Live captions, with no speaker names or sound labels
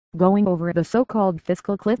Going over the so-called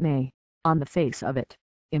fiscal cliff may, on the face of it,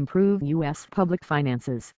 improve U.S. public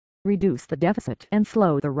finances, reduce the deficit and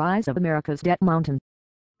slow the rise of America's debt mountain.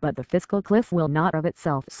 But the fiscal cliff will not of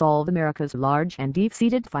itself solve America's large and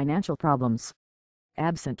deep-seated financial problems.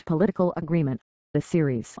 Absent political agreement, the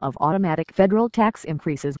series of automatic federal tax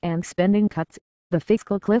increases and spending cuts, the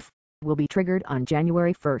fiscal cliff, will be triggered on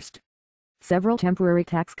January 1st. Several temporary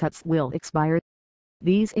tax cuts will expire.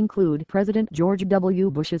 These include President George W.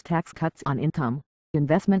 Bush's tax cuts on income,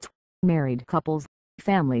 investments, married couples,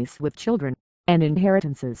 families with children, and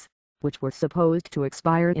inheritances, which were supposed to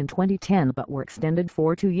expire in 2010 but were extended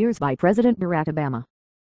for 2 years by President Barack Obama.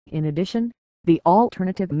 In addition, the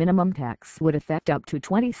alternative minimum tax would affect up to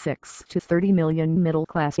 26 to 30 million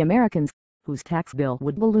middle-class Americans, whose tax bill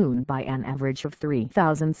would balloon by an average of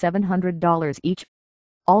 $3,700 each.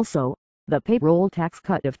 Also, the payroll tax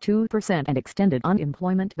cut of 2% and extended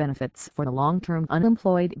unemployment benefits for the long-term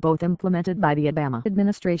unemployed, both implemented by the Obama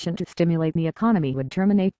administration to stimulate the economy, would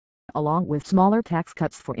terminate, along with smaller tax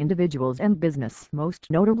cuts for individuals and business, most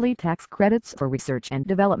notably tax credits for research and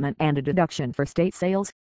development and a deduction for state sales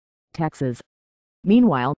taxes.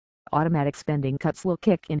 Meanwhile, automatic spending cuts will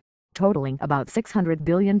kick in, totaling about $600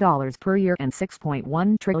 billion per year and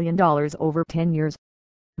 $6.1 trillion over 10 years.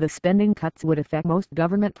 The spending cuts would affect most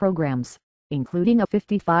government programs, including a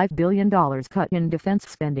 $55 billion cut in defense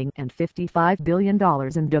spending and $55 billion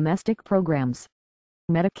in domestic programs.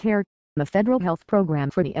 Medicare, the federal health program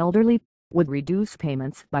for the elderly, would reduce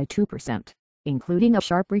payments by 2%, including a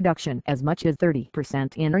sharp reduction as much as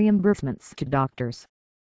 30% in reimbursements to doctors.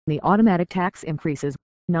 The automatic tax increases,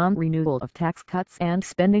 non-renewal of tax cuts and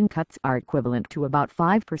spending cuts, are equivalent to about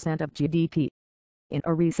 5% of GDP. In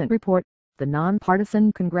a recent report, the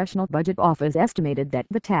nonpartisan Congressional Budget Office estimated that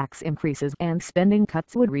the tax increases and spending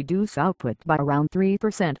cuts would reduce output by around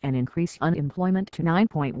 3% and increase unemployment to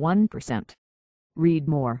 9.1%. Read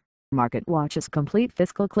more. MarketWatch's complete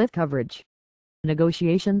fiscal cliff coverage.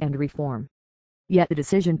 Negotiation and reform. Yet the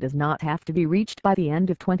decision does not have to be reached by the end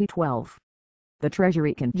of 2012. The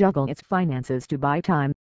Treasury can juggle its finances to buy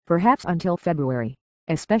time, perhaps until February,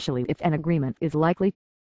 especially if an agreement is likely.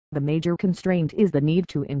 The major constraint is the need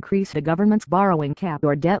to increase the government's borrowing cap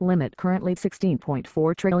or debt limit, currently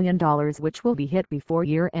 $16.4 trillion, which will be hit before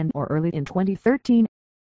year-end or early in 2013.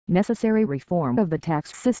 Necessary reform of the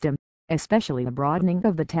tax system, especially the broadening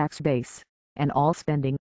of the tax base, and all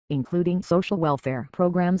spending, including social welfare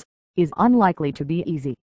programs, is unlikely to be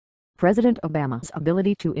easy. President Obama's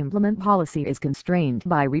ability to implement policy is constrained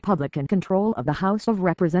by Republican control of the House of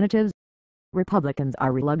Representatives. Republicans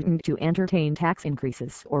are reluctant to entertain tax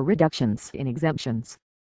increases or reductions in exemptions.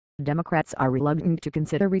 Democrats are reluctant to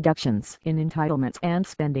consider reductions in entitlements and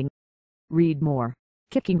spending. Read more.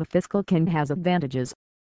 Kicking the fiscal can has advantages.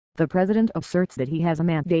 The president asserts that he has a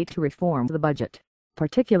mandate to reform the budget,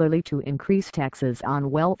 particularly to increase taxes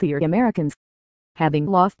on wealthier Americans. Having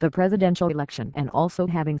lost the presidential election and also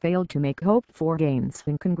having failed to make hoped-for gains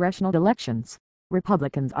in congressional elections,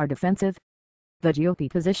 Republicans are defensive. The GOP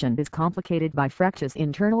position is complicated by fractious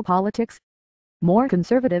internal politics. More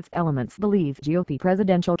conservative elements believe GOP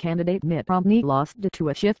presidential candidate Mitt Romney lost due to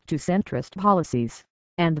a shift to centrist policies,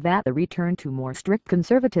 and that the return to more strict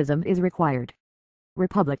conservatism is required.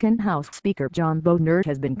 Republican House Speaker John Boehner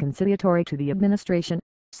has been conciliatory to the administration,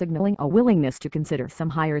 signaling a willingness to consider some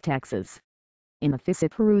higher taxes. In the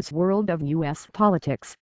vociferous world of U.S.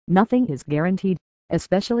 politics, nothing is guaranteed,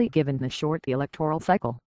 especially given the short electoral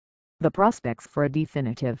cycle. The prospects for a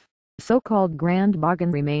definitive, so-called grand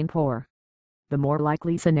bargain remain poor. The more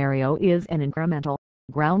likely scenario is an incremental,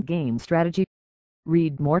 ground game strategy.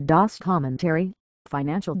 Read more. DOS commentary.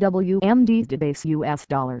 Financial WMDs debase U.S.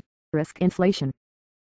 dollar risk inflation.